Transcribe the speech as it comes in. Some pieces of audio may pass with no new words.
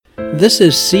This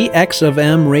is CX of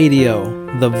M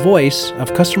Radio, the voice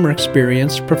of customer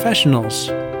experience professionals.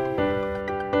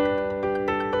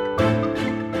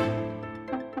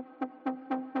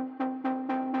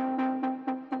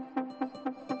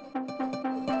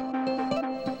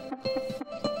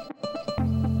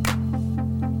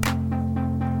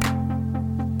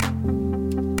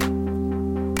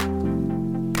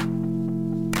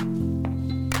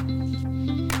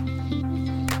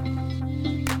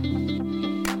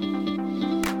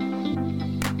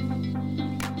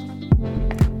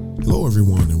 Hello,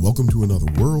 everyone, and welcome to another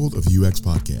World of UX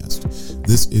podcast.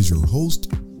 This is your host,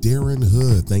 Darren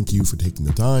Hood. Thank you for taking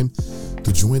the time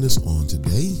to join us on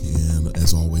today. And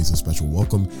as always, a special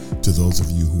welcome to those of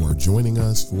you who are joining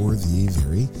us for the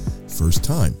very first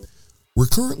time. We're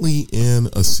currently in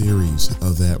a series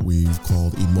that we've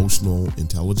called Emotional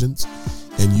Intelligence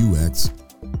and UX,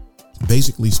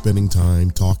 basically spending time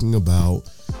talking about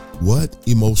what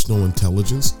emotional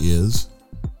intelligence is,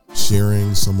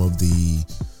 sharing some of the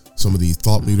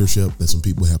thought leadership that some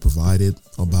people have provided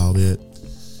about it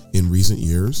in recent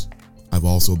years. I've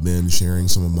also been sharing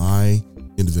some of my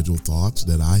individual thoughts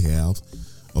that I have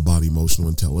about emotional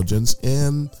intelligence,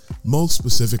 and most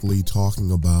specifically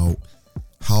talking about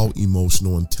how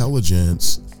emotional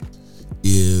intelligence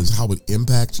is, how it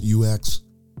impacts UX,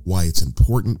 why it's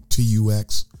important to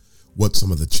UX, what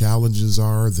some of the challenges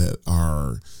are that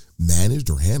are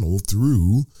managed or handled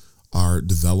through our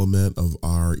development of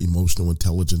our emotional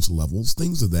intelligence levels,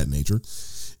 things of that nature.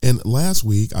 And last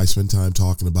week, I spent time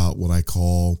talking about what I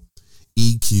call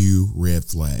EQ red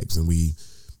flags. And we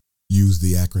use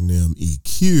the acronym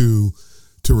EQ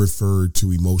to refer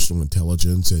to emotional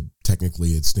intelligence. Technically,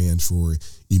 it stands for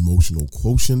emotional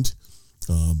quotient.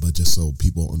 But just so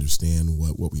people understand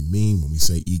what we mean when we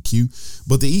say EQ.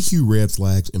 But the EQ red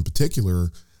flags in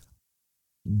particular,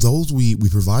 those we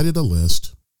provided a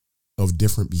list of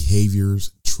different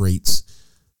behaviors, traits,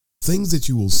 things that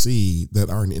you will see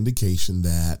that are an indication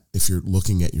that if you're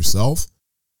looking at yourself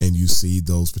and you see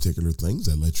those particular things,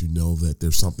 that let you know that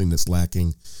there's something that's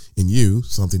lacking in you,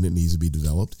 something that needs to be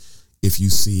developed. If you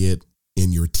see it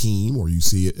in your team or you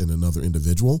see it in another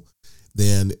individual,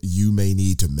 then you may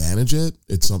need to manage it.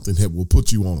 It's something that will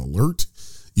put you on alert.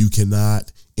 You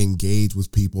cannot engage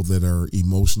with people that are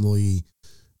emotionally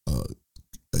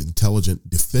intelligent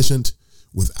deficient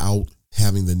without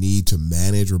having the need to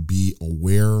manage or be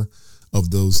aware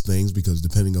of those things, because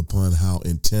depending upon how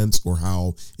intense or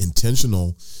how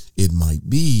intentional it might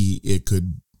be, it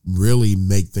could really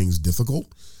make things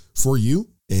difficult for you.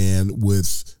 And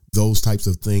with those types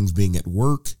of things being at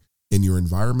work, in your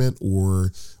environment,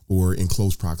 or in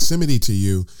close proximity to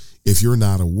you, if you're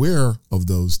not aware of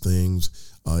those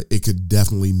things, it could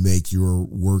definitely make your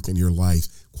work and your life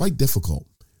quite difficult.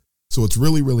 So it's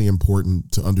really, really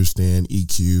important to understand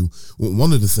EQ.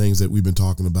 One of the things that we've been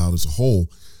talking about as a whole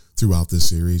throughout this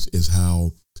series is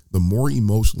how the more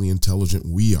emotionally intelligent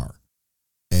we are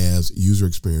as user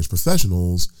experience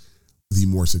professionals, the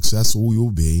more successful we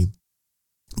will be,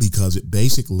 because it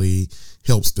basically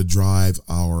helps to drive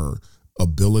our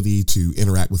ability to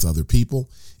interact with other people.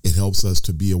 It helps us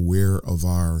to be aware of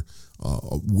our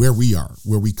where we are,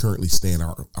 where we currently stand,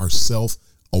 our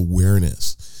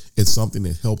self-awareness. It's something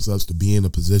that helps us to be in a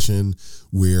position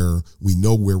where we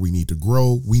know where we need to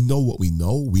grow. We know what we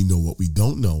know what we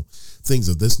don't know, things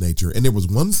of this nature. And there was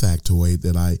one factoid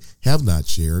that I have not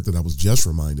shared that I was just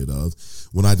reminded of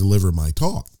when I delivered my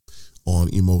talk on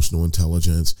emotional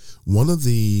intelligence. One of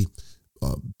the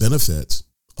benefits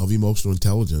of emotional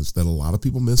intelligence that a lot of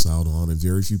people miss out on, and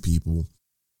very few people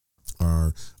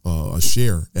are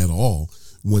share at all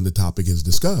when the topic is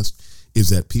discussed, is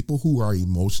that people who are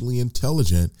emotionally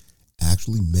intelligent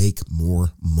actually make more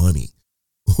money.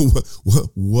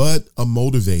 What a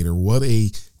motivator, what a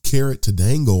carrot to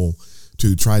dangle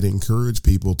to try to encourage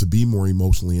people to be more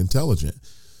emotionally intelligent.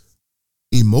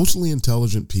 Emotionally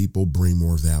intelligent people bring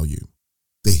more value.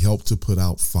 They help to put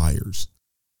out fires.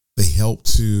 They help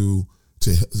to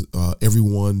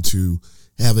everyone to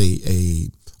have a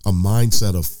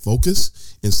mindset of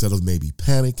focus instead of maybe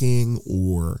panicking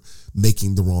or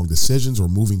making the wrong decisions or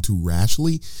moving too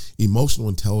rashly. Emotional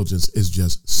intelligence is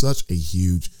just such a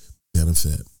huge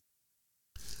benefit.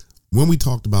 When we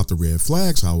talked about the red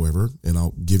flags, however, and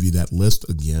I'll give you that list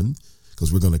again,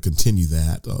 because we're going to continue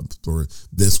that for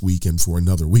this week and for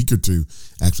another week or two,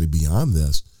 actually beyond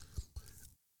this: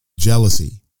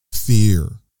 jealousy, fear,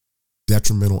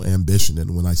 detrimental ambition.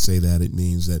 And when I say that, it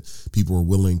means that people are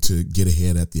willing to get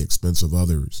ahead at the expense of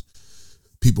others.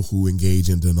 People who engage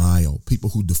in denial,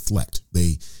 people who deflect.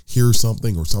 They hear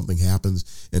something or something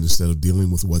happens, and instead of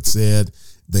dealing with what's said,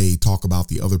 They talk about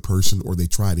the other person, or they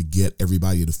try to get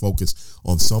everybody to focus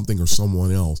on something or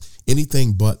someone else,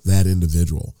 anything but that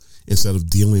individual, instead of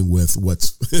dealing with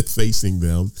what's facing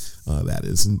them. That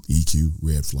is an EQ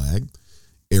red flag.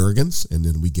 Arrogance, and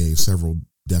then we gave several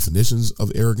definitions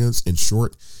of arrogance. In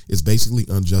short, it's basically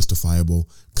unjustifiable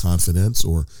confidence,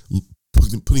 or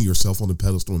putting yourself on the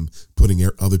pedestal and putting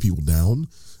other people down.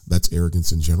 That's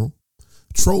arrogance in general.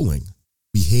 Trolling,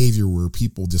 behavior where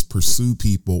people just pursue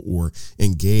people or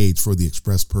engage for the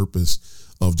express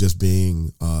purpose of just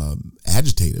being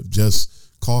agitative, just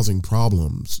causing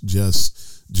problems,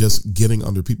 just getting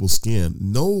under people's skin.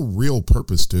 No real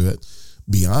purpose to it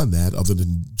beyond that, other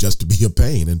than just to be a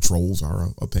pain, and trolls are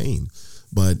a pain.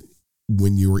 But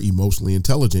when you're emotionally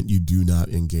intelligent, you do not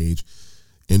engage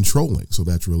in trolling. So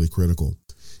that's really critical.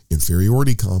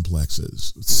 Inferiority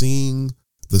complexes, seeing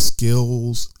the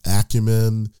skills,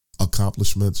 acumen,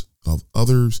 accomplishments of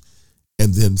others,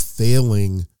 and then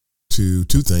failing to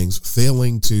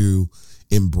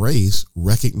embrace,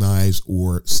 recognize,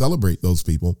 or celebrate those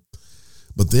people,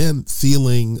 but then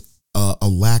feeling a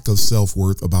lack of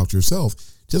self-worth about yourself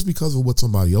just because of what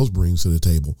somebody else brings to the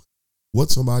table. What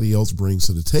somebody else brings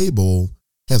to the table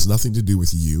has nothing to do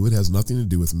with you. It has nothing to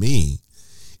do with me.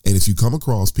 And if you come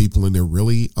across people and they're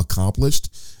really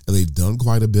accomplished and they've done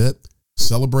quite a bit,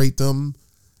 celebrate them,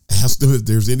 ask them if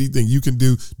there's anything you can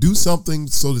do. Do something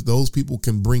so that those people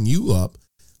can bring you up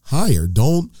higher.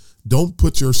 Don't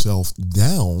put yourself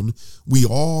down. We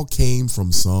all came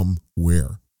from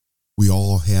somewhere. We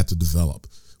all had to develop.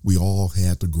 We all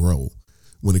had to grow.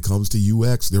 When it comes to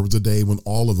UX, there was a day when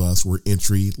all of us were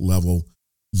entry-level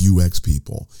UX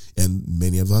people. And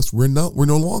many of us, we're no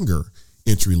longer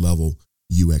entry-level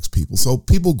UX people. So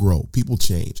people grow, people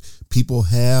change. People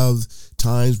have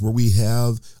times where we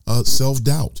have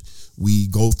self-doubt. We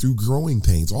go through growing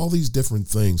pains, all these different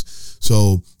things.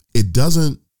 So it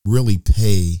doesn't really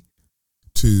pay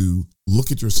to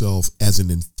look at yourself as an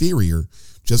inferior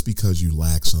just because you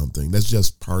lack something. That's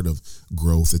just part of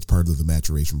growth. It's part of the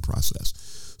maturation process.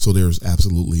 So there's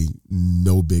absolutely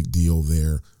no big deal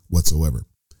there whatsoever.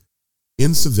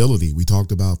 Incivility, we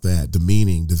talked about that.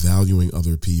 Demeaning, devaluing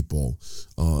other people,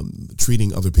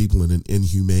 treating other people in an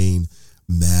inhumane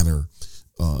manner.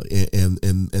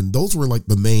 And those were like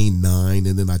the main 9.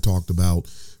 And then I talked about,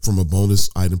 from a bonus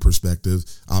item perspective,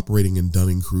 operating in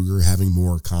Dunning-Kruger, having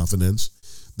more confidence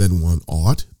than one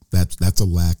ought. That's a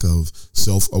lack of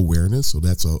self-awareness. So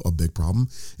that's a big problem.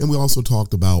 And we also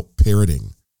talked about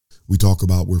parroting. We talk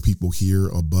about where people hear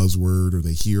a buzzword or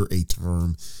they hear a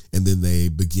term and then they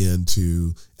begin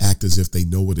to act as if they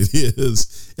know what it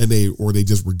is, and they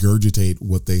just regurgitate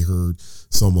what they heard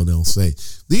someone else say.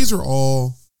 These are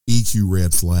all EQ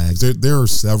red flags. There are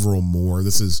several more.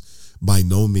 This is by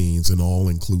no means an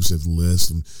all-inclusive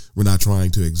list, and we're not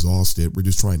trying to exhaust it. We're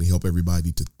just trying to help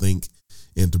everybody to think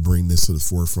and to bring this to the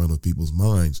forefront of people's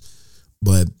minds.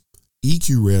 But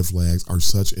EQ red flags are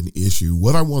such an issue.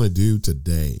 What I want to do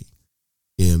today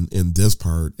in this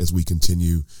part, as we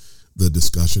continue the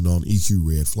discussion on EQ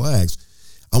red flags,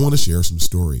 I want to share some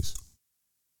stories.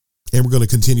 And we're going to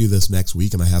continue this next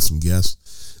week, and I have some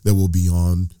guests that will be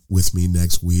on with me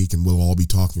next week, and we'll all be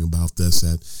talking about this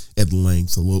at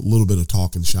length, a little bit of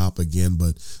talking shop again,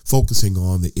 but focusing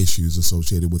on the issues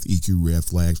associated with EQ red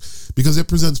flags, because it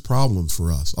presents problems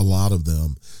for us, a lot of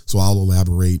them. So I'll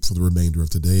elaborate for the remainder of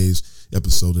today's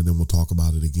episode, and then we'll talk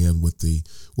about it again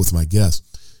with my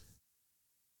guest.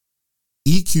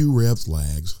 EQ red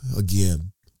flags,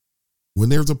 again, when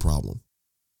there's a problem,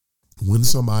 when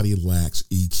somebody lacks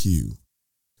EQ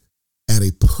at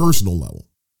a personal level,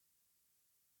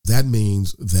 that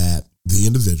means that the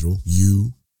individual,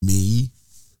 you, me,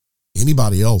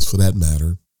 anybody else for that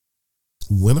matter,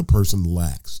 when a person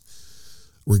lacks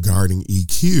regarding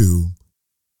EQ,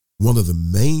 one of the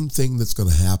main things that's going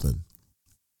to happen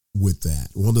with that,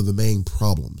 one of the main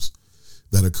problems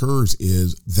that occurs,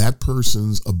 is that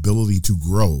person's ability to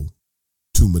grow,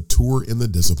 to mature in the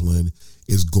discipline,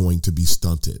 is going to be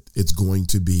stunted. It's going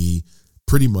to be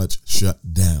pretty much shut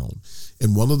down.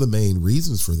 And one of the main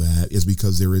reasons for that is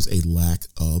because there is a lack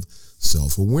of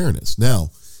self-awareness. Now,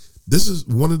 this is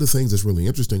one of the things that's really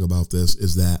interesting about this,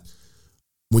 is that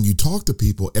when you talk to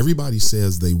people, everybody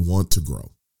says they want to grow.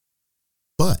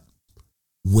 But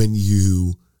when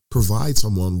you provide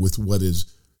someone with what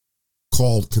is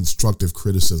called constructive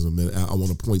criticism, and I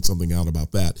want to point something out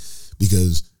about that,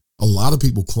 because a lot of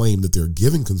people claim that they're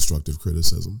giving constructive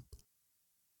criticism,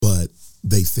 but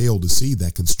they fail to see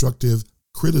that constructive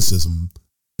criticism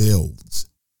builds.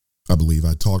 I believe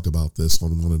I talked about this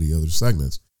on one of the other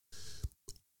segments.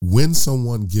 When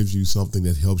someone gives you something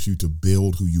that helps you to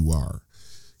build who you are,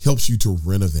 helps you to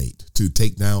renovate, to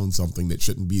take down something that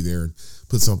shouldn't be there and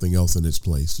put something else in its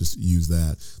place. Just use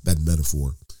that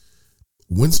metaphor.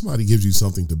 When somebody gives you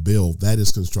something to build, that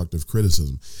is constructive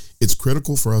criticism. It's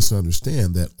critical for us to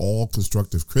understand that all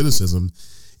constructive criticism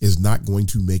is not going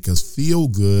to make us feel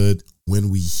good when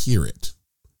we hear it.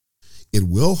 It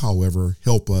will, however,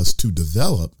 help us to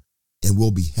develop, and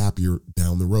we'll be happier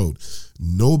down the road.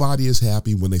 Nobody is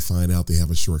happy when they find out they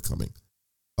have a shortcoming.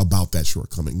 About that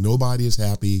shortcoming. Nobody is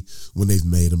happy when they've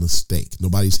made a mistake.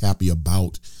 Nobody's happy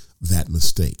about that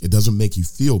mistake. It doesn't make you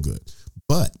feel good.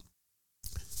 But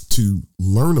to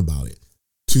learn about it,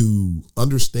 to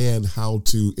understand how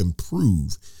to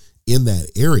improve in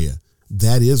that area,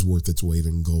 that is worth its weight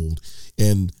in gold.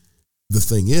 And the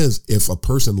thing is, if a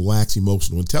person lacks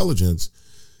emotional intelligence,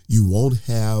 you won't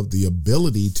have the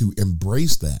ability to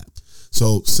embrace that.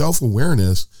 So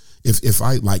self-awareness, if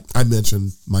I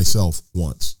mentioned myself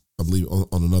once, I believe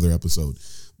on another episode,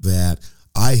 that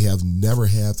I have never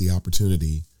had the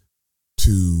opportunity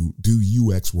to do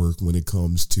UX work when it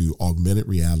comes to augmented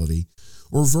reality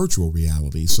or virtual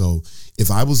reality. So if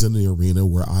I was in the arena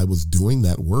where I was doing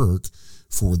that work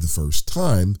for the first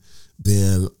time,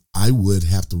 then I would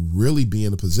have to really be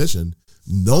in a position,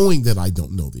 knowing that I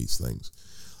don't know these things,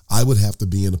 I would have to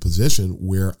be in a position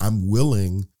where I'm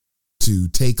willing to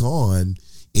take on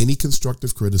any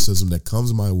constructive criticism that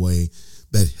comes my way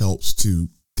that helps to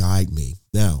guide me.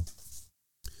 Now,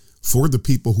 for the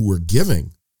people who are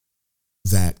giving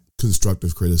that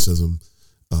constructive criticism,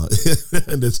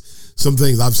 and it's some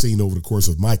things I've seen over the course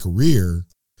of my career,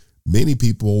 many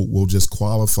people will just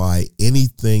qualify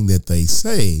anything that they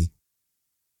say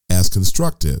as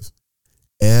constructive.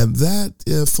 And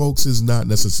that, folks, is not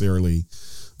necessarily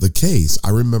the case.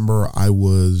 I remember I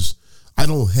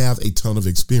don't have a ton of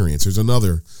experience. There's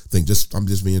another thing. I'm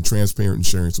just being transparent and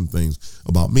sharing some things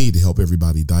about me to help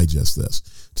everybody digest this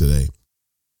today.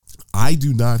 I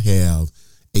do not have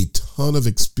a ton of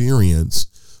experience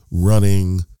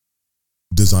running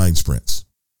design sprints.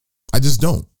 I just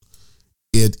don't.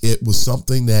 It was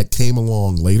something that came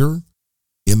along later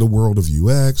in the world of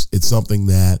UX. It's something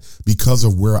that, because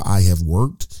of where I have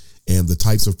worked and the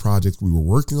types of projects we were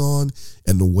working on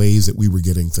and the ways that we were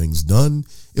getting things done,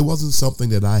 it wasn't something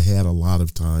that I had a lot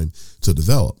of time to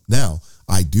develop. Now,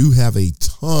 I do have a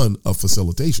ton of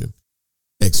facilitation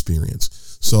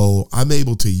experience. So I'm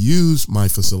able to use my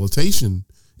facilitation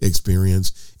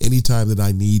experience anytime that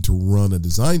I need to run a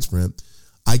design sprint.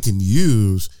 I can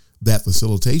use that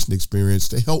facilitation experience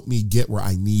to help me get where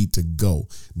I need to go.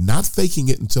 Not faking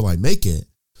it until I make it,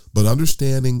 but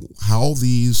understanding how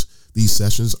these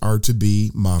sessions are to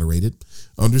be moderated,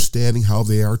 understanding how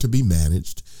they are to be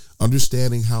managed,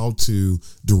 understanding how to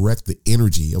direct the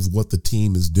energy of what the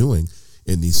team is doing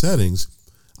in these settings.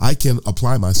 I can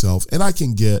apply myself and I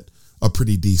can get a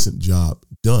pretty decent job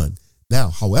done. Now,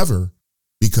 however,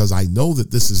 because I know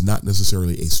that this is not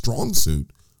necessarily a strong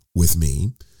suit with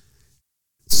me,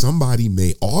 somebody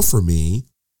may offer me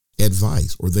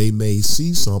advice, or they may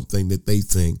see something that they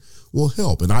think will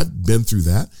help. And I've been through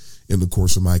that in the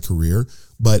course of my career.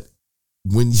 But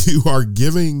when you are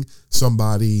giving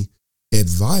somebody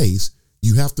advice,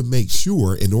 you have to make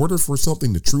sure, in order for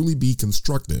something to truly be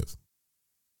constructive,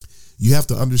 you have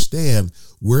to understand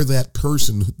where that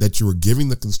person that you're giving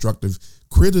the constructive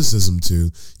criticism to,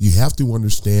 you have to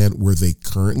understand where they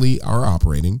currently are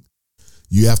operating.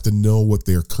 You have to know what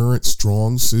their current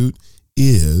strong suit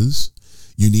is.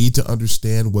 You need to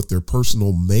understand what their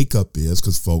personal makeup is,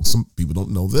 because folks, some people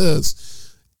don't know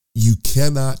this. You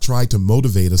cannot try to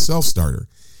motivate a self-starter.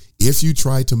 If you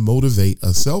try to motivate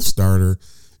a self-starter,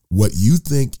 what you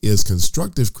think is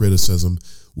constructive criticism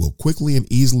will quickly and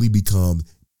easily become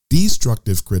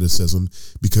destructive criticism,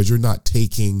 because you're not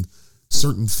taking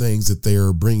certain things that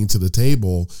they're bringing to the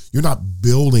table. You're not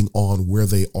building on where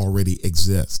they already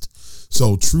exist.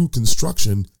 So true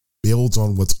construction builds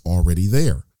on what's already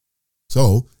there.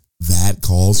 So that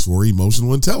calls for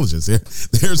emotional intelligence.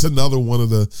 There's another one of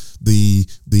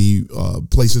the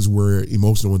places where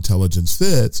emotional intelligence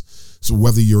fits. So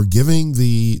whether you're giving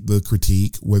the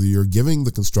critique, whether you're giving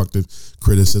the constructive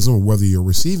criticism, or whether you're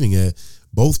receiving it,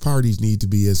 both parties need to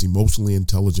be as emotionally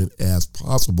intelligent as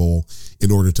possible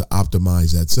in order to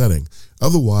optimize that setting.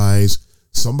 Otherwise,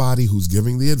 somebody who's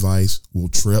giving the advice will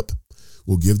trip,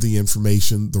 will give the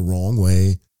information the wrong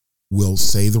way, will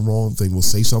say the wrong thing, will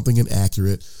say something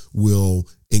inaccurate, will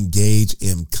engage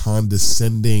in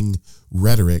condescending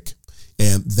rhetoric,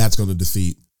 and that's going to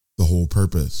defeat the whole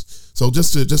purpose. So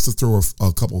just to throw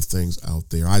a couple of things out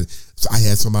there, I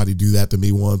had somebody do that to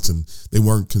me once, and they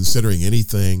weren't considering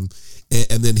anything.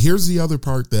 And then here's the other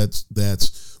part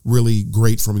that's really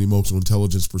great from an emotional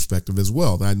intelligence perspective as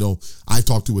well. I know I've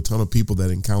talked to a ton of people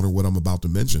that encounter what I'm about to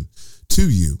mention to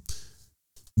you.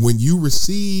 When you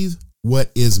receive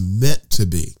what is meant to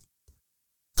be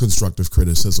constructive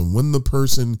criticism, when the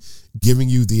person giving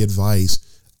you the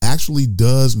advice actually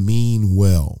does mean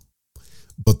well,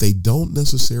 but they don't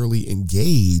necessarily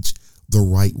engage the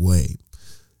right way,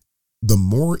 the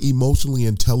more emotionally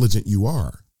intelligent you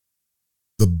are,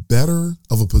 the better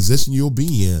of a position you'll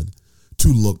be in to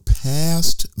look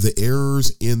past the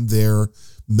errors in their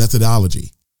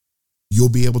methodology. You'll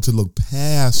be able to look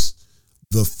past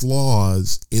the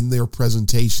flaws in their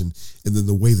presentation and then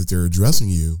the way that they're addressing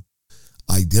you,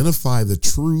 identify the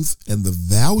truth and the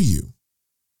value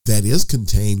that is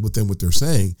contained within what they're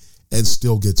saying, and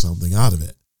still get something out of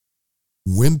it.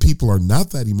 When people are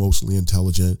not that emotionally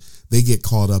intelligent, they get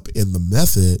caught up in the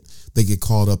method, they get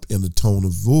caught up in the tone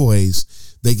of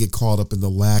voice, they get caught up in the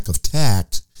lack of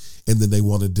tact, and then they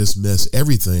want to dismiss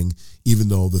everything, even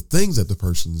though the things that the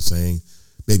person is saying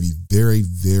may be very,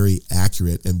 very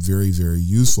accurate and very, very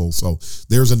useful. So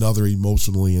there's another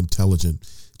emotionally intelligent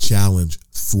challenge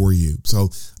for you. So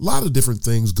a lot of different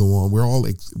things go on. We're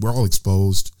all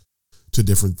exposed to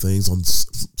different things on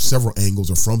several angles,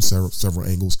 or from several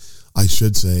angles, I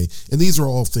should say. And these are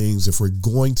all things, if we're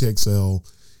going to excel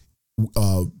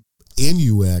in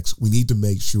UX, we need to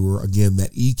make sure, again,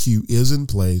 that EQ is in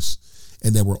place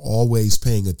and that we're always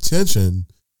paying attention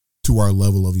to our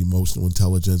level of emotional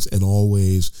intelligence and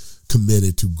always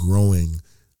committed to growing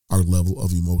our level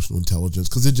of emotional intelligence,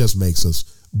 because it just makes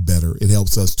us better. It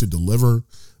helps us to deliver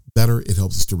better. It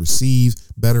helps us to receive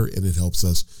better, and it helps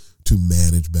us to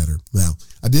manage better. Now,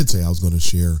 I did say I was going to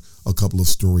share a couple of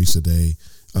stories today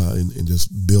and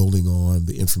just building on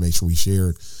the information we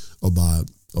shared about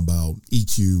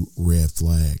EQ red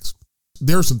flags.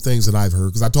 There are some things that I've heard,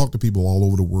 because I talk to people all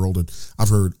over the world, and I've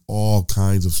heard all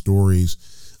kinds of stories,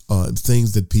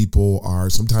 things that people are,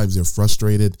 sometimes they're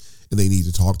frustrated and they need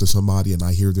to talk to somebody, and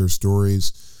I hear their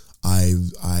stories. I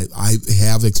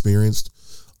have experienced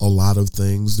a lot of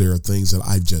things. There are things that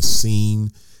I've just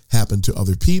seen happen to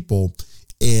other people.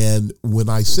 And when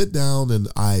I sit down and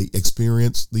I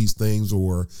experience these things,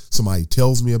 or somebody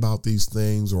tells me about these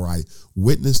things, or I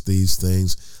witness these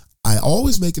things, I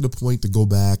always make it a point to go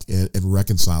back and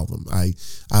reconcile them. I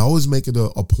always make it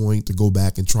a point to go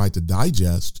back and try to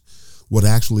digest what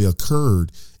actually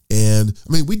occurred. And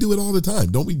I mean, we do it all the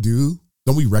time. Don't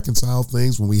we reconcile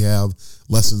things when we have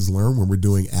lessons learned, when we're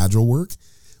doing agile work?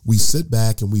 We sit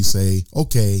back and we say,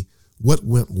 okay, what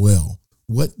went well?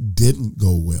 What didn't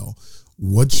go well?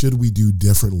 What should we do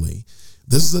differently?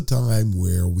 This is a time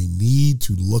where we need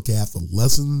to look at the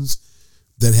lessons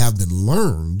that have been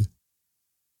learned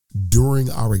during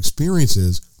our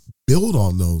experiences, build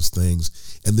on those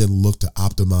things, and then look to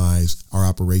optimize our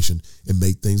operation and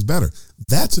make things better.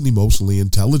 That's an emotionally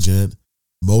intelligent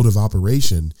mode of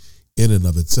operation in and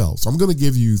of itself. So I'm going to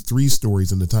give you 3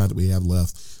 stories in the time that we have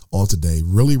left on today,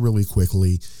 really, really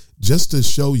quickly, just to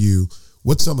show you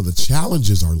what some of the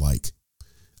challenges are like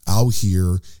out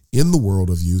here in the world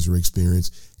of user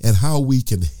experience, and how we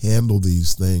can handle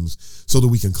these things so that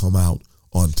we can come out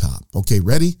on top. Okay,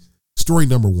 ready? Story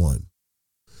number 1.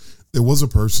 There was a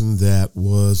person that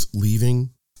was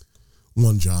leaving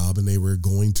one job and they were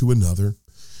going to another.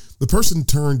 The person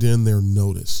turned in their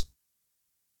notice.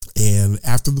 And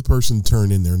after the person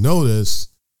turned in their notice,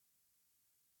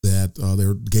 that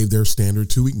they gave their standard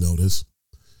 2-week notice,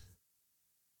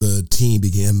 the team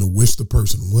began to wish the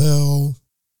person well.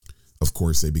 Of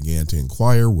course, they began to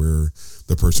inquire where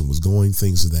the person was going,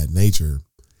 things of that nature.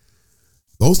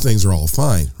 Those things are all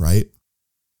fine, right?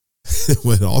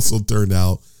 When it also turned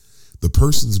out the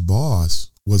person's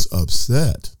boss was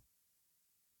upset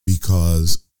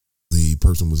because the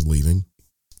person was leaving.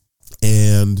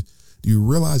 And you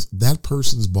realize that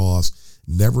person's boss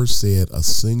never said a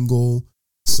single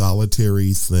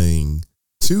solitary thing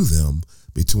to them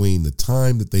between the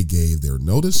time that they gave their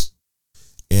notice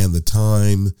and the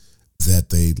time that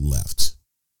they left.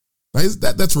 Right?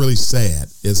 That's really sad,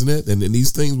 isn't it? And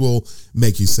these things will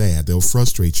make you sad. They'll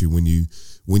frustrate you when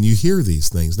you hear these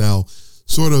things. Now,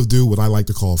 sort of do what I like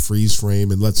to call freeze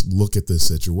frame, and let's look at this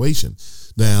situation.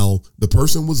 Now, the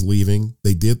person was leaving.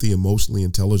 They did the emotionally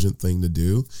intelligent thing to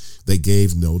do. They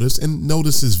gave notice, and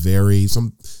notices vary.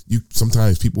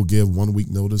 Sometimes people give 1 week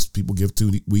notice. People give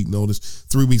 2 week notice,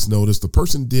 3 weeks notice. The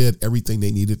person did everything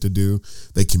they needed to do.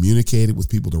 They communicated with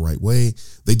people the right way.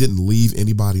 They didn't leave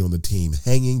anybody on the team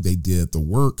hanging. They did the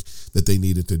work that they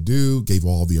needed to do, gave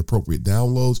all the appropriate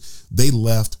downloads. They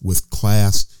left with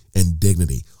class and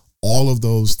dignity. All of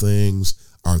those things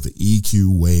are the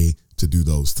EQ way to do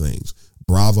those things.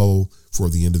 bravo for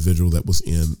the individual that was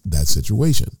in that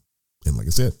situation. And like I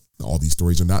said, all these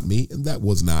stories are not me, and that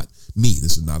was not me.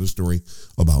 This is not a story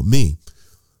about me.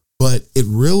 But it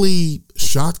really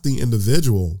shocked the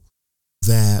individual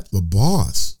that the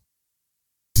boss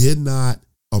did not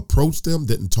approach them,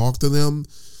 didn't talk to them,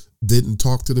 didn't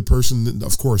talk to the person.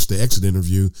 Of course, the exit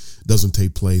interview doesn't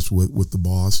take place with the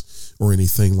boss or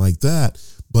anything like that.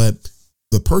 But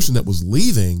the person that was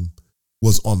leaving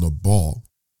was on the ball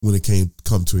when it came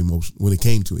to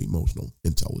emotional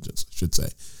intelligence, I should say.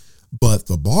 But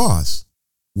the boss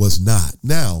was not.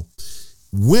 Now,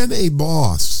 when a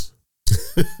boss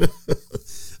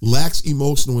lacks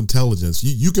emotional intelligence,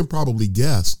 you can probably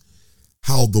guess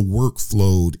how the work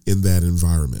flowed in that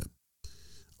environment.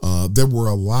 There were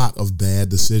a lot of bad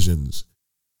decisions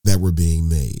that were being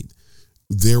made.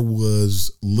 There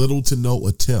was little to no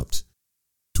attempt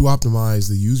to optimize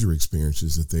the user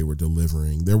experiences that they were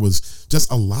delivering. There was just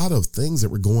a lot of things that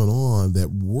were going on that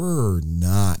were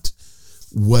not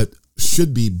what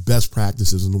should be best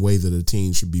practices in the way that a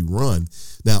team should be run.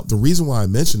 Now, the reason why I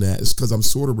mention that is because I'm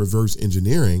sort of reverse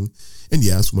engineering. And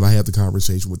yes, when I had the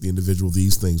conversation with the individual,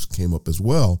 these things came up as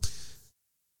well.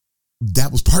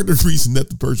 That was part of the reason that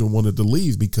the person wanted to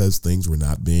leave, because things were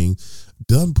not being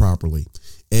done properly.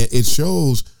 And it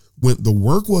shows when the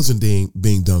work wasn't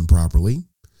being done properly,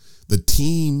 the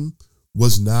team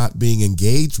was not being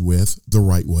engaged with the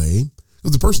right way.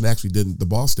 Because the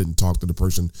boss didn't talk to the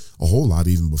person a whole lot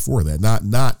even before that,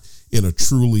 not in a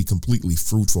truly, completely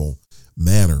fruitful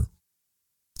manner.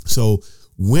 So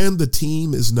when the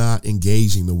team is not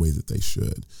engaging the way that they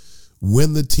should,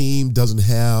 when the team doesn't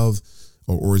have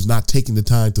or is not taking the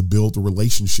time to build the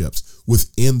relationships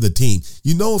within the team,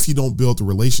 if you don't build the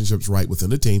relationships right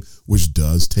within the team, which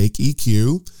does take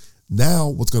EQ, now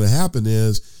what's going to happen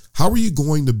is, how are you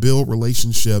going to build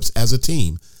relationships as a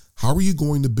team? How are you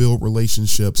going to build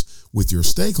relationships with your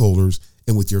stakeholders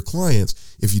and with your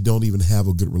clients if you don't even have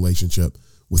a good relationship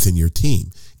within your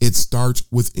team? It starts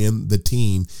within the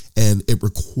team, and it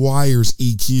requires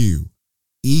EQ.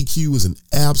 EQ is an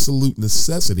absolute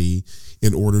necessity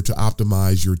in order to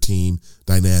optimize your team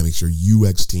dynamics, your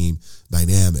UX team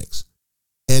dynamics.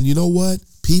 And you know what?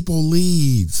 People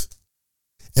leave,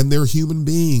 and they're human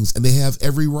beings, and they have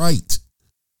every right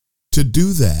to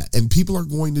do that. And people are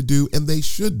going to do, and they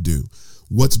should do,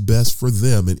 what's best for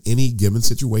them in any given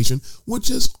situation, which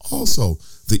is also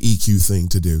the EQ thing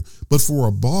to do. But for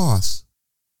a boss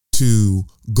to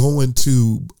go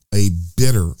into a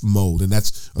bitter mode, and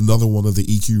that's another one of the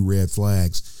EQ red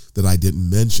flags that I didn't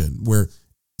mention, where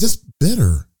just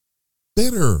bitter.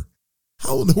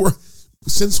 How in the world?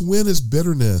 Since when is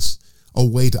bitterness a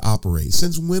way to operate?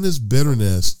 Since when is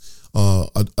bitterness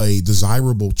a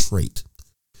desirable trait?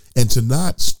 And to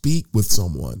not speak with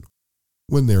someone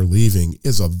when they're leaving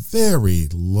is a very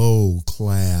low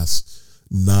class,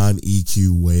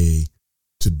 non-EQ way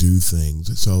to do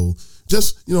things. So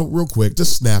just, real quick,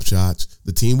 just snapshots.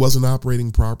 The team wasn't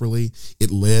operating properly. It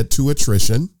led to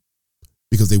attrition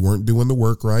because they weren't doing the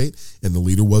work right, and the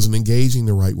leader wasn't engaging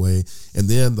the right way. And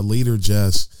then the leader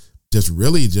just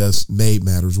really made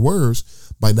matters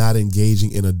worse by not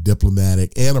engaging in a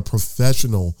diplomatic and a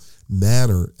professional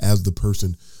manner as the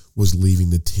person was leaving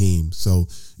the team. So,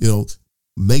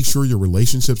 make sure your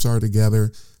relationships are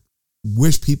together.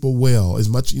 Wish people well. As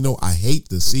much, I hate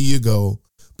to see you go,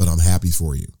 but I'm happy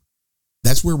for you.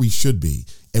 That's where we should be.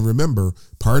 And remember,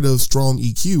 part of strong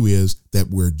EQ is that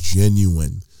we're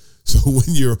genuine. So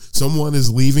when someone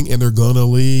is leaving, and they're gonna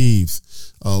leave,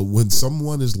 when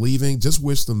someone is leaving, just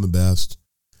wish them the best.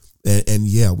 And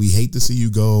yeah, we hate to see you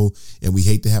go, and we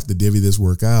hate to have to divvy this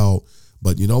work out.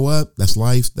 But you know what? That's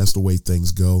life. That's the way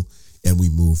things go, and we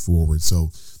move forward. So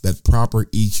that proper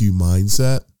EQ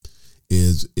mindset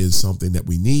is something that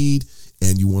we need,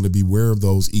 and you want to be aware of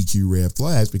those EQ red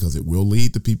flags, because it will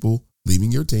lead to people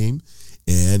leaving your team.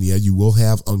 And yeah, you will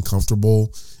have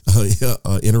uncomfortable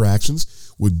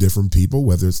interactions with different people,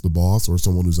 whether it's the boss or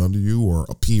someone who's under you or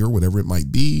a peer, whatever it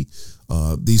might be.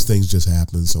 These things just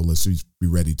happen. So let's be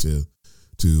ready to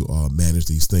manage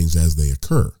these things as they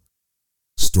occur.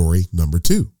 Story number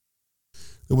 2.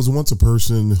 There was once a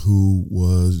person who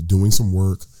was doing some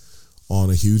work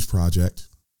on a huge project.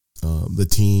 The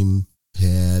team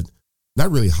had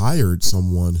not really hired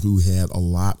someone who had a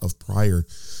lot of prior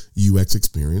UX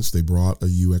experience. They brought a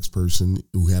UX person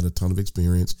who had a ton of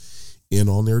experience in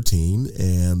on their team.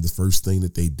 And the first thing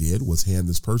that they did was hand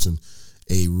this person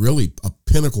a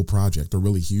pinnacle project, a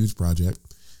really huge project.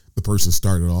 The person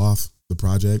started off the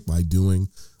project by doing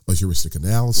a heuristic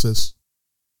analysis.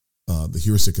 The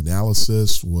heuristic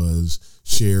analysis was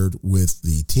shared with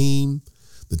the team.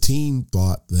 The team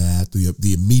thought that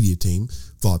the immediate team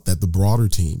thought that the broader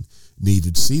team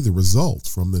needed to see the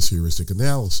results from this heuristic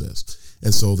analysis.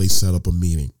 And so they set up a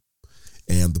meeting.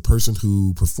 And the person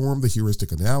who performed the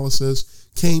heuristic analysis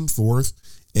came forth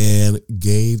and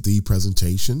gave the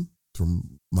presentation,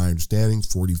 from my understanding,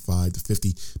 45 to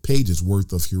 50 pages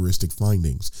worth of heuristic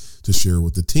findings to share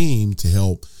with the team to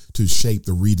help to shape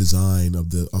the redesign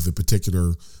of a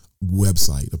particular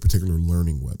website, a particular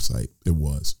learning website it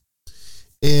was.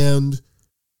 And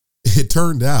it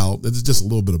turned out, this is just a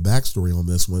little bit of backstory on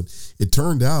this one, it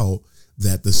turned out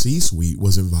that the C-suite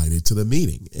was invited to the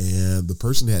meeting, and the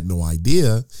person had no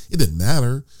idea. It didn't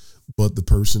matter, but the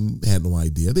person had no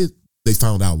idea. They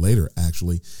found out later,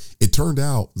 actually. It turned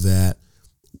out that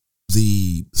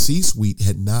the C-suite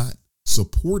had not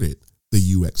supported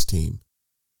the UX team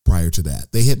prior to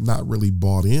that. They had not really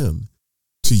bought in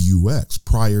to UX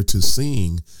prior to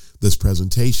seeing this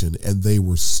presentation, and they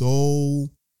were so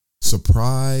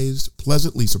surprised,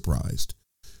 pleasantly surprised.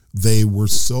 They were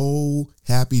so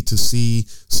happy to see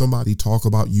somebody talk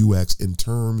about UX in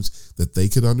terms that they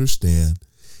could understand,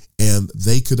 and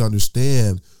they could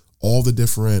understand all the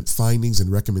different findings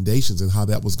and recommendations and how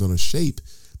that was going to shape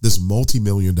this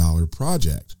multi-million-dollar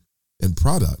project and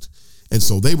product. And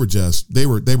so they were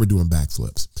doing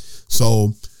backflips.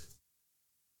 So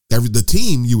the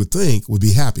team, you would think, would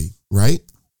be happy, right?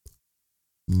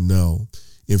 No.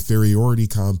 Inferiority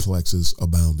complexes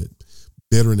abounded.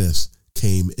 Bitterness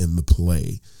came in the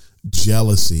play.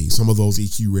 Jealousy, some of those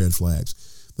EQ red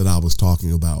flags that I was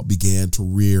talking about, began to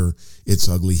rear its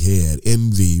ugly head.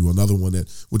 Envy, another one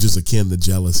which is akin to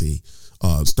jealousy,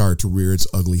 started to rear its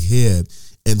ugly head.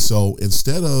 And so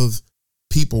instead of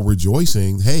people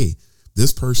rejoicing, hey,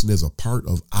 this person is a part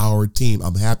of our team,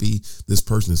 I'm happy this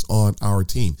person is on our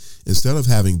team, instead of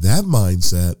having that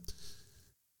mindset,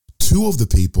 two of the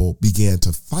people began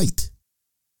to fight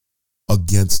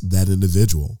against that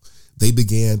individual. They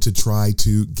began to try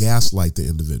to gaslight the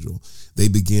individual. They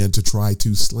began to try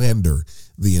to slander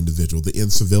the individual, the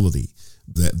incivility,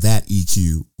 that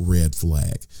EQ red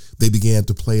flag. They began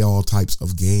to play all types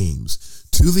of games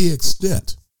to the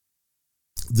extent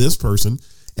this person,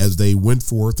 as they went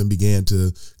forth and began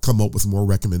to come up with more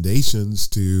recommendations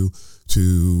to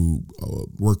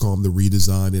work on the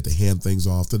redesign and to hand things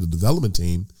off to the development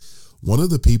team, one of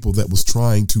the people that was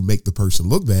trying to make the person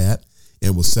look bad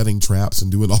and was setting traps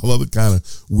and doing all other kind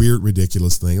of weird,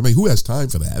 ridiculous things. I mean, who has time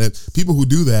for that? And people who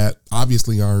do that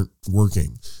obviously aren't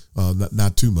working,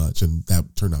 not too much. And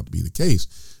that turned out to be the case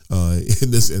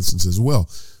in this instance as well.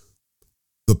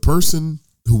 The person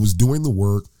who was doing the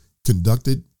work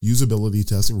conducted usability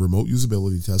testing, remote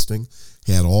usability testing,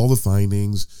 had all the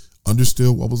findings,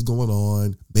 understood what was going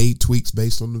on, made tweaks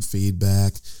based on the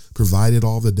feedback, provided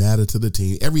all the data to the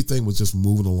team. Everything was just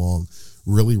moving along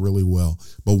really, really well.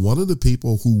 But one of the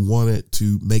people who wanted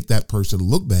to make that person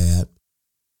look bad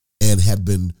and had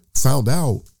been found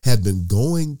out had been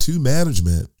going to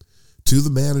management, to the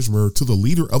manager, to the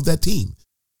leader of that team,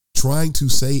 trying to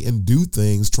say and do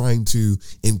things, trying to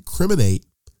incriminate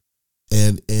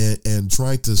and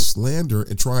trying to slander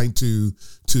and trying to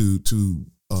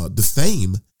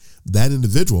defame that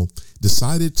individual,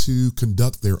 decided to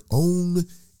conduct their own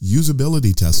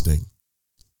usability testing.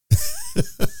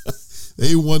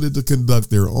 They wanted to conduct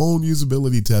their own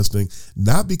usability testing,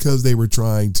 not because they were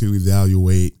trying to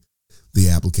evaluate the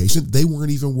application. They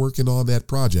weren't even working on that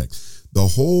project. The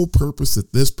whole purpose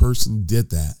that this person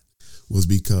did that was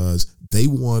because they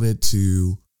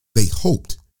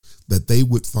hoped that they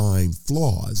would find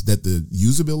flaws, that the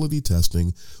usability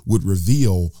testing would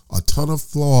reveal a ton of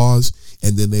flaws,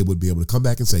 and then they would be able to come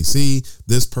back and say, see,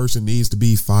 this person needs to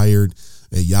be fired,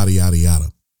 and yada, yada, yada.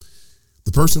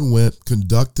 The person went,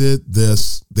 conducted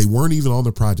this. They weren't even on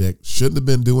the project, shouldn't have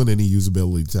been doing any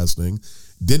usability testing,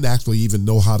 didn't actually even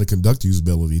know how to conduct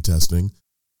usability testing,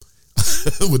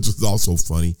 which is also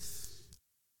funny.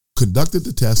 Conducted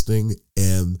the testing,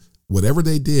 and whatever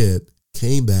they did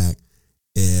came back,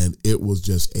 and it was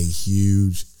just a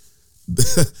huge,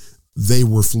 they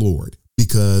were floored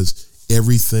because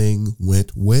everything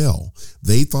went well.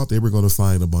 They thought they were going to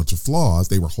find a bunch of flaws.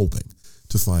 They were hoping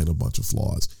to find a bunch of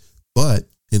flaws. But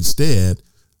instead,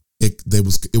 it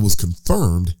was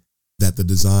confirmed that the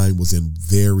design was in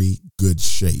very good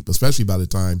shape, especially by the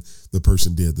time the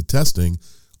person did the testing.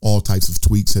 All types of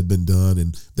tweaks had been done,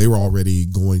 and they were already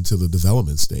going to the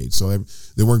development stage. So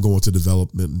they weren't going to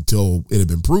development until it had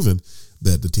been proven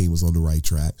that the team was on the right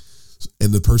track.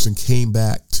 And the person came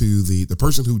back to the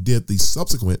person who did the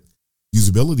subsequent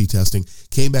usability testing,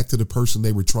 came back to the person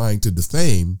they were trying to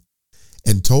defame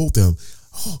and told them,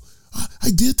 oh,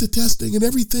 I did the testing and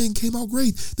everything came out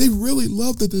great. They really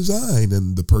loved the design.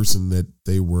 And the person that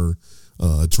they were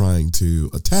trying to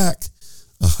attack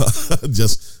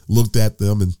just looked at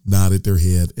them and nodded their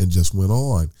head and just went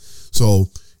on. So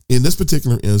in this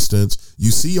particular instance,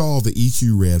 you see all the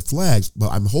EQ red flags,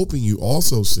 but I'm hoping you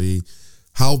also see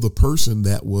how the person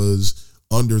that was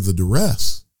under the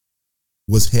duress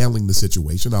was handling the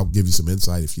situation. I'll give you some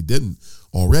insight if you didn't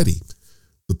already.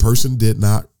 The person did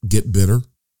not get bitter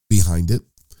behind it.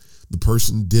 The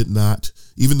person did not,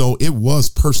 even though it was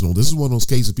personal. This is one of those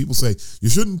cases people say, you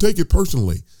shouldn't take it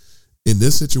personally. In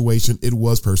this situation, it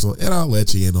was personal, and I'll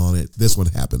let you in on it. This one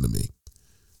happened to me.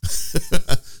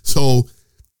 So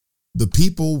the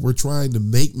people were trying to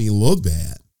make me look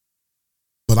bad,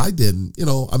 but I didn't.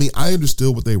 I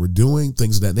understood what they were doing,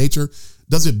 things of that nature.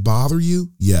 Does it bother you?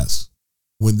 Yes.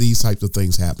 When these types of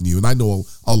things happen to you, and I know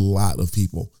a lot of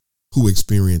people who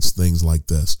experience things like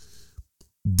this.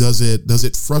 Does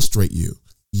it frustrate you?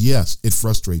 Yes, it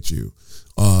frustrates you.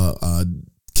 Can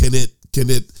it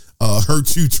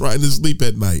hurt you trying to sleep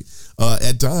at night?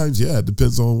 At times, yeah, it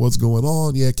depends on what's going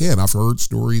on. Yeah, it can. I've heard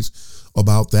stories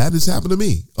about that. It's happened to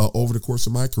me over the course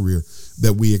of my career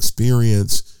that we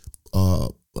experience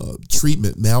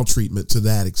maltreatment to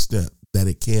that extent that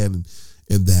it can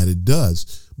and that it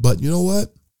does. But you know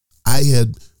what? I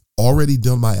had already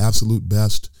done my absolute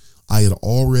best. I had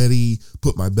already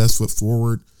put my best foot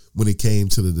forward when it came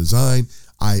to the design.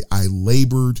 I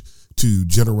labored to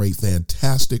generate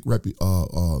fantastic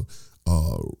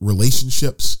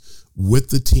relationships with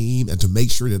the team and to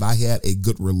make sure that I had a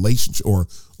good relationship, or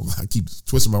I keep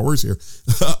twisting my words here,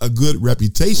 a good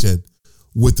reputation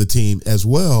with the team as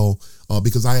well,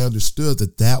 because I understood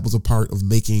that was a part of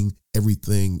making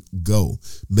everything go,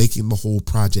 making the whole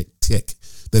project tick,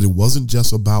 that it wasn't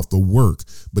just about the work,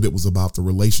 but it was about the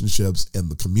relationships and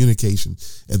the communication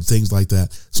and things like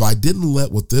that. So I didn't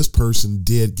let what this person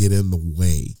did get in the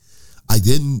way. I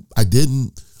didn't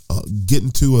get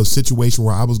into a situation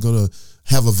where I was going to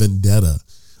have a vendetta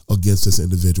against this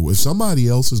individual. If somebody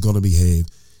else is going to behave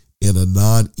in a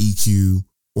non-EQ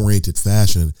oriented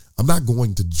fashion, I'm not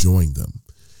going to join them.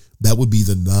 That would be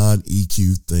the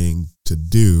non-EQ thing to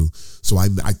do. So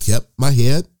I kept my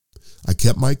head. I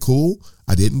kept my cool.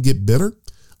 I didn't get bitter.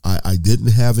 I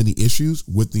didn't have any issues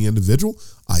with the individual.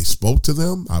 I spoke to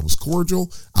them. I was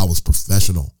cordial. I was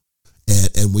professional.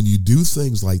 And when you do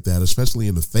things like that, especially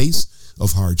in the face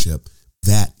of hardship,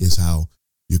 that is how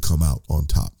you come out on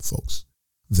top, folks.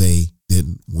 They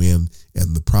didn't win.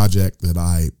 And the project that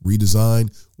I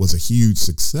redesigned was a huge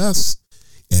success,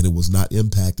 and it was not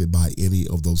impacted by any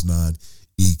of those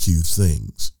non-EQ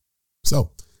things.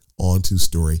 So on to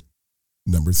story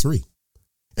number 3.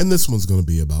 And this one's going to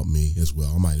be about me as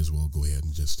well. I might as well go ahead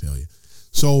and just tell you.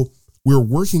 So we're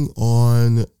working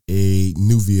on a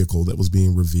new vehicle that was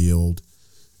being revealed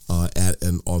at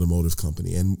an automotive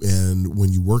company. And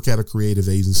when you work at a creative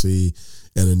agency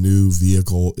and a new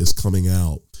vehicle is coming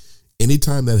out,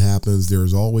 anytime that happens,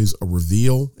 there's always a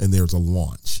reveal and there's a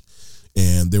launch.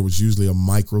 And there was usually a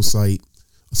microsite,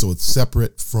 so it's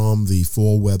separate from the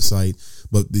full website,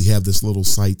 but they have this little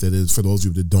site that is, for those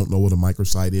of you that don't know what a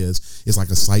microsite is, it's like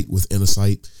a site within a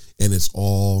site, and it's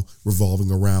all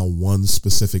revolving around one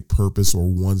specific purpose or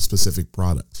one specific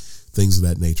product, things of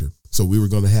that nature. So we were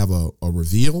going to have a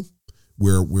reveal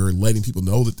where we're letting people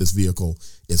know that this vehicle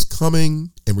is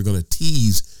coming, and we're going to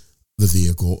tease the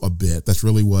vehicle a bit. That's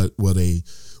really what a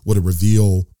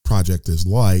reveal project is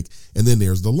like. And then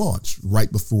there's the launch right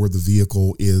before the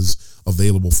vehicle is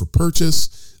available for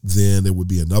purchase. Then there would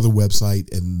be another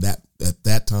website, and that at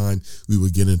that time we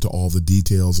would get into all the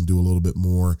details and do a little bit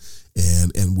more,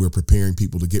 and we're preparing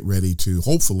people to get ready to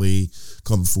hopefully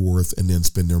come forth and then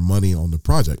spend their money on the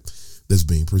project that's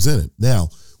being presented. Now,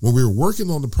 when we were working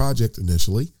on the project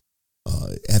initially,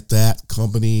 at that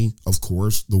company, of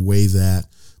course, the way that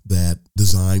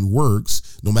design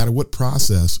works, no matter what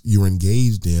process you're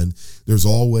engaged in, there's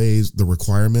always the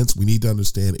requirements. We need to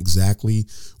understand exactly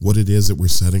what it is that we're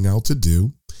setting out to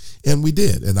do. And we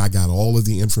did. And I got all of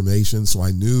the information. So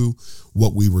I knew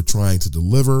what we were trying to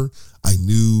deliver. I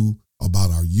knew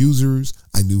about our users.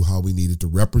 I knew how we needed to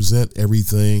represent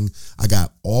everything. I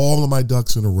got all of my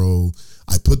ducks in a row.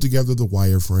 I put together the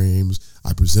wireframes.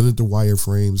 I presented the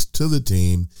wireframes to the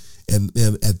team. And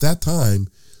at that time,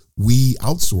 we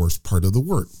outsourced part of the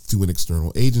work to an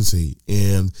external agency.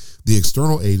 And the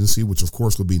external agency, which of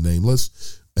course would be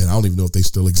nameless, and I don't even know if they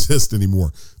still exist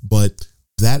anymore, but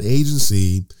that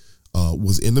agency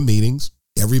was in the meetings.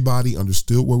 Everybody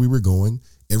understood where we were going.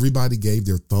 Everybody gave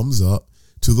their thumbs up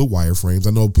to the wireframes.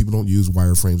 I know people don't use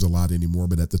wireframes a lot anymore,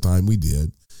 but at the time we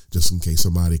did. just in case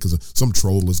somebody, because some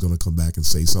troll is going to come back and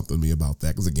say something to me about that.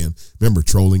 Because again, remember,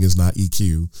 trolling is not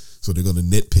EQ. So they're going to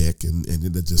nitpick and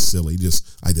it's just silly,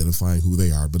 just identifying who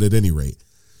they are. But at any rate,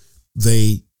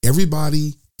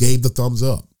 everybody gave the thumbs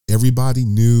up. Everybody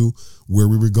knew where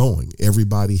we were going.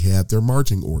 Everybody had their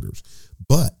marching orders.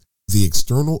 But the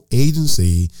external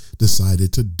agency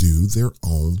decided to do their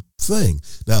own thing.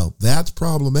 Now, that's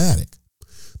problematic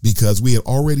because we had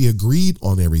already agreed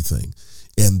on everything,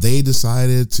 and they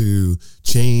decided to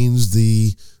change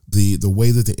the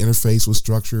way that the interface was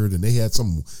structured, and they had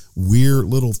some weird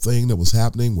little thing that was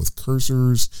happening with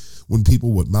cursors when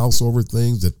people would mouse over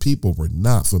things that people were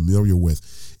not familiar with.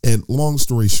 And long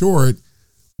story short,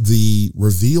 the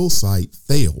reveal site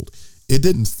failed. It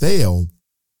didn't fail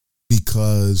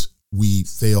because we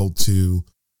failed to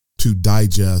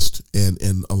digest and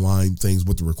align things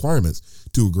with the requirements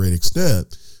to a great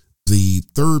extent. The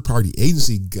third-party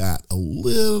agency got a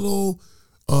little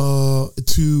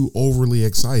too overly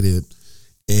excited,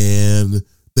 and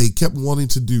they kept wanting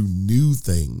to do new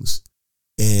things.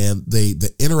 And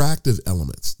the interactive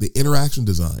elements, the interaction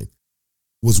design,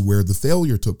 was where the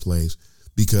failure took place,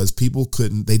 because people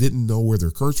they didn't know where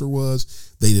their cursor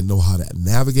was, they didn't know how to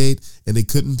navigate, and they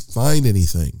couldn't find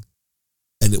anything.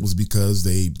 And it was because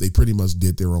they pretty much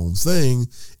did their own thing,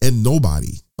 and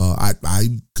nobody,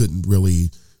 I couldn't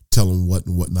really tell them what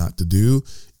and what not to do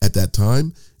at that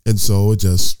time. And so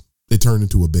it turned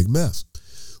into a big mess.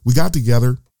 We got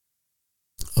together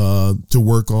to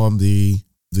work on the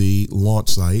launch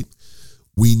site.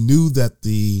 We knew that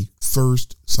the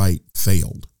first site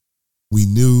failed. We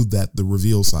knew that the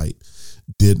reveal site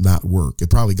did not work. It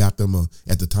probably got them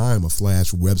at the time a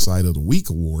Flash Website of the Week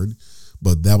award,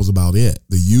 but that was about it.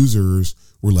 The users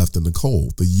were left in the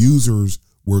cold. The users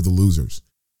were the losers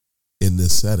in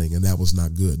this setting, and that was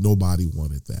not good. Nobody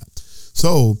wanted that.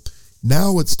 So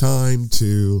now it's time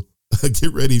to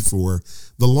get ready for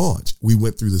the launch. We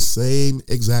went through the same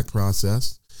exact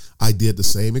process. I did the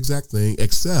same exact thing,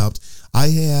 except I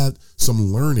had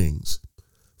some learnings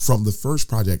from the first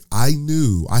project. I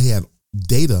knew I had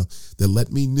data that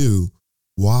let me know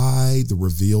why the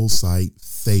reveal site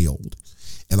failed.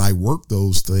 And I worked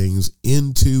those things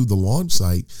into the launch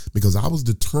site because I was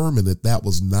determined that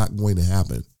was not going to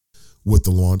happen with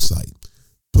the launch site.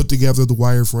 Put together the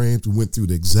wireframes. We went through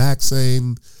the exact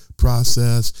same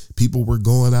process. People were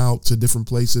going out to different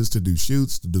places to do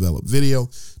shoots, to develop video,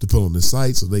 to put on the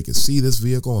site so they could see this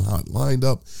vehicle and how it lined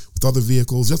up with other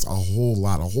vehicles. Just a whole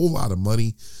lot of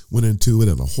money went into it,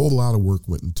 and a whole lot of work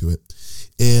went into it.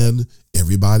 And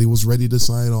everybody was ready to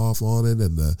sign off on it,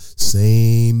 and the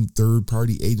same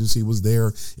third-party agency was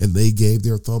there, and they gave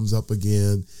their thumbs up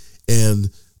again. And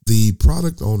the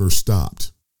product owner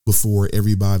stopped before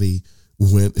everybody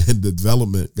went and the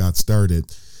development got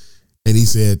started. And he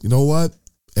said, you know what?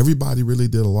 Everybody really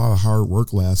did a lot of hard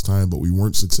work last time, but we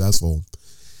weren't successful.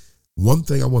 One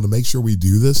thing I want to make sure we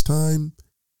do this time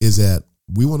is that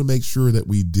we want to make sure that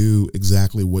we do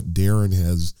exactly what Darren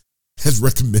has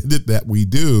recommended that we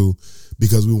do,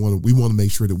 because we want to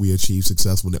make sure that we achieve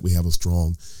success and that we have a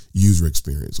strong user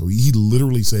experience. So he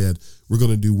literally said, we're going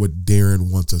to do what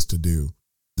Darren wants us to do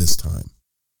this time.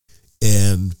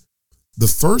 And the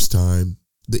first time,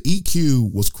 the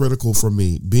EQ was critical for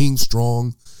me, being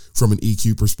strong from an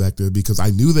EQ perspective, because I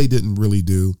knew they didn't really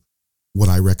do what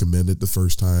I recommended the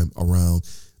first time around.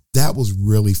 That was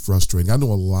really frustrating. I know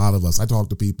a lot of us, I talk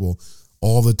to people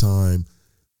all the time.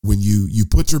 When you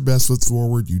put your best foot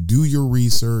forward, you do your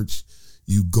research,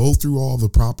 you go through all the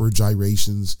proper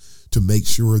gyrations to make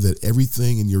sure that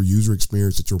everything in your user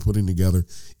experience that you're putting together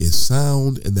is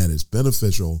sound and that it's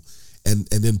beneficial. And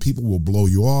then people will blow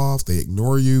you off. They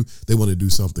ignore you. They want to do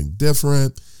something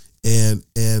different. And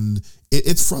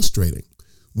it's frustrating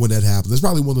when that happens. It's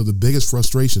probably one of the biggest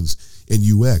frustrations in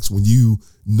UX, when you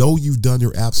know you've done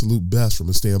your absolute best from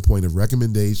a standpoint of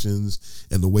recommendations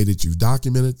and the way that you've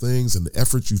documented things and the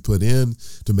efforts you've put in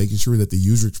to making sure that the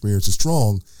user experience is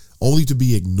strong, only to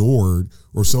be ignored,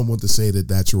 or someone to say that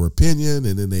that's your opinion,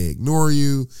 and then they ignore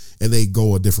you and they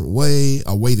go a different way,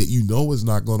 a way that you know is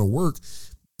not going to work.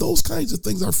 Those kinds of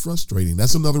things are frustrating.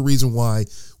 That's another reason why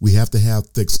we have to have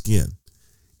thick skin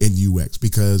in UX,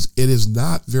 because it is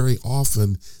not very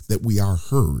often that we are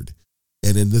heard.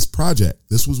 And in this project,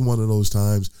 this was one of those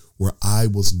times where I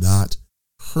was not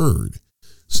heard.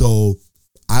 So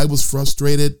I was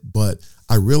frustrated, but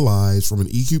I realized from an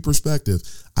EQ perspective,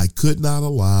 I could not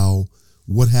allow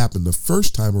what happened the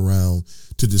first time around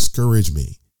to discourage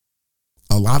me.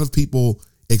 A lot of people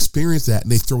experience that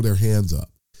and they throw their hands up.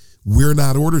 We're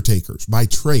not order takers by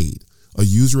trade. A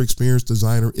user experience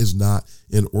designer is not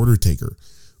an order taker.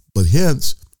 But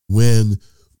hence, when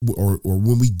or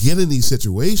when we get in these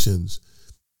situations,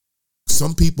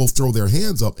 some people throw their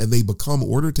hands up and they become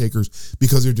order takers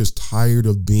because they're just tired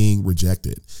of being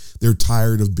rejected. They're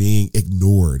tired of being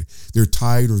ignored. They're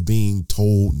tired of being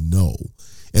told no.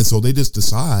 And so they just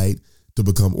decide to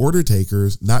become order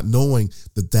takers, not knowing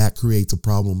that that creates a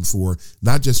problem for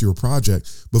not just your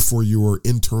project, but for your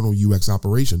internal UX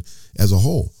operation as a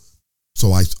whole.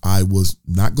 So I was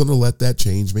not going to let that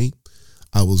change me.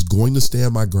 I was going to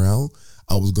stand my ground.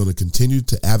 I was going to continue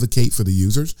to advocate for the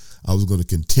users. I was going to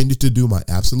continue to do my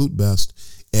absolute best,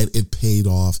 and it paid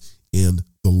off in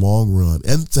the long run.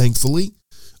 And thankfully,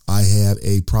 I had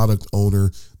a product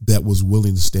owner that was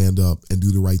willing to stand up and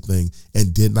do the right thing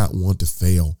and did not want to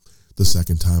fail the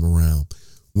second time around.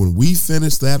 When we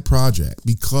finished that project,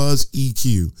 because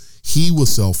EQ, he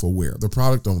was self-aware. The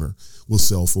product owner was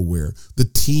self-aware. The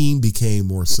team became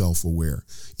more self-aware.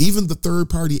 Even the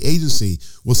third-party agency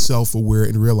was self-aware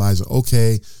and realizing,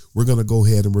 okay, we're going to go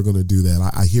ahead and we're going to do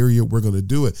that. I hear you. We're going to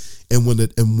do it. And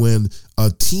when a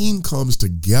team comes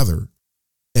together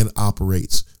and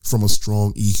operates from a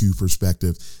strong EQ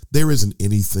perspective, there isn't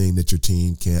anything that your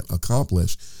team can't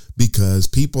accomplish, because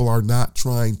people are not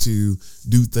trying to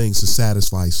do things to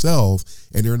satisfy self,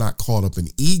 and they're not caught up in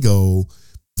ego.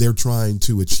 They're trying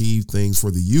to achieve things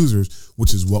for the users,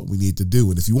 which is what we need to do.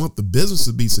 And if you want the business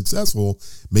to be successful,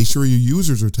 make sure your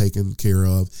users are taken care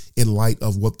of in light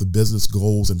of what the business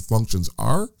goals and functions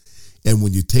are. And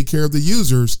when you take care of the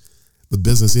users, the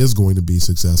business is going to be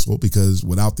successful, because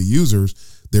without the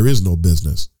users, there is no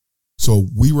business. So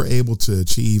we were able to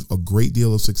achieve a great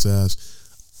deal of success.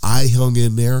 I hung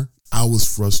in there. I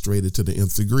was frustrated to the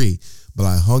nth degree, but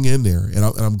I hung in there, and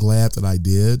I'm glad that I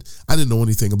did. I didn't know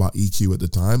anything about EQ at the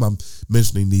time. I'm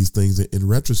mentioning these things in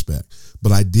retrospect,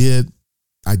 but I did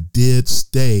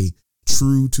stay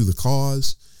true to the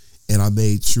cause, and I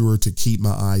made sure to keep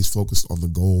my eyes focused on the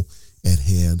goal at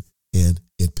hand, and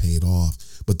it paid off.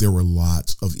 But there were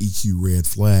lots of EQ red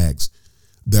flags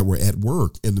that were at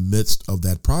work in the midst of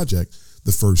that project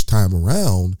the first time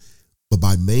around. But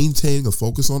by maintaining a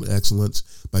focus on excellence,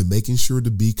 by making sure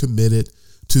to be committed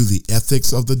to the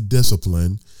ethics of the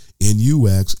discipline in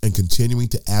UX, and continuing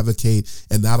to advocate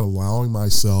and not allowing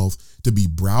myself to be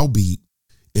browbeat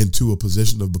into a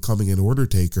position of becoming an order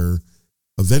taker,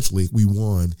 eventually we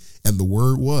won. And the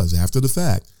word was, after the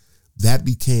fact, that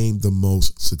became the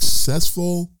most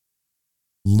successful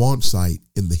launch site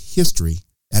in the history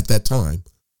at that time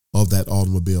of that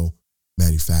automobile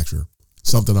manufacturer.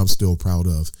 Something I'm still proud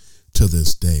of to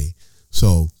this day.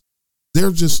 So there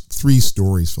are just 3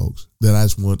 stories, folks, that I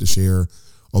just wanted to share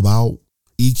about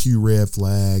EQ red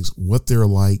flags, what they're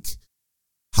like,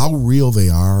 how real they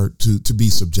are to be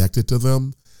subjected to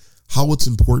them, how it's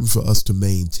important for us to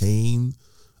maintain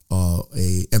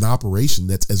an operation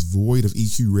that's as void of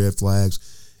EQ red flags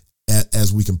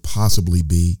as we can possibly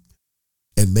be,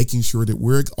 and making sure that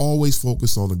we're always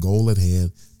focused on the goal at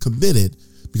hand, committed,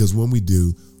 because when we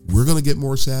do, we're going to get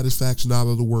more satisfaction out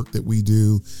of the work that we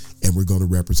do, and we're going to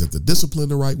represent the discipline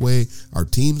the right way. Our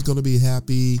team's going to be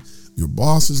happy. Your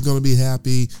boss is going to be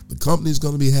happy. The company's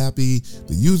going to be happy.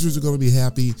 The users are going to be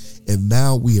happy. And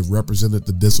now we have represented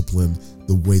the discipline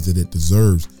the way that it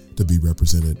deserves to be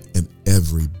represented, and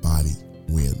everybody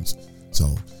wins.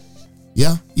 So,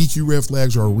 yeah, EQ red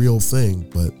flags are a real thing,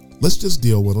 but let's just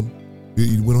deal with them.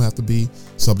 We don't have to be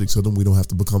subject to them. We don't have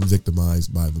to become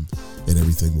victimized by them, and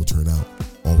everything will turn out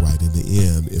all right in the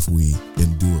end if we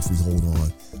endure, if we hold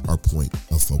on our point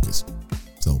of focus.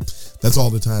 So that's all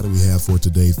the time that we have for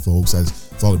today, folks. I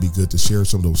thought it'd be good to share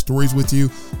some of those stories with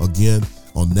you. Again,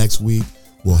 on next week,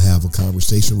 we'll have a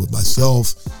conversation with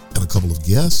myself and a couple of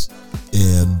guests,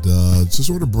 and to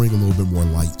sort of bring a little bit more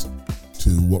light to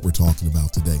what we're talking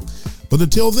about today. But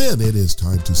until then, it is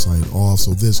time to sign off.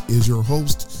 So this is your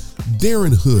host,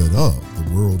 Darren Hood of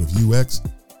the World of UX.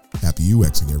 Happy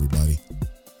UXing, everybody.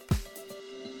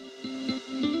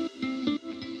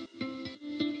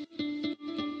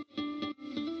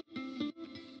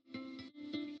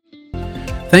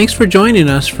 Thanks for joining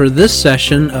us for this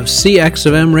session of CX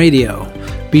of M Radio.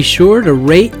 Be sure to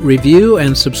rate, review,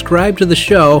 and subscribe to the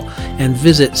show, and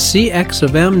visit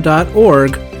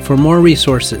cxofm.org for more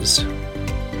resources.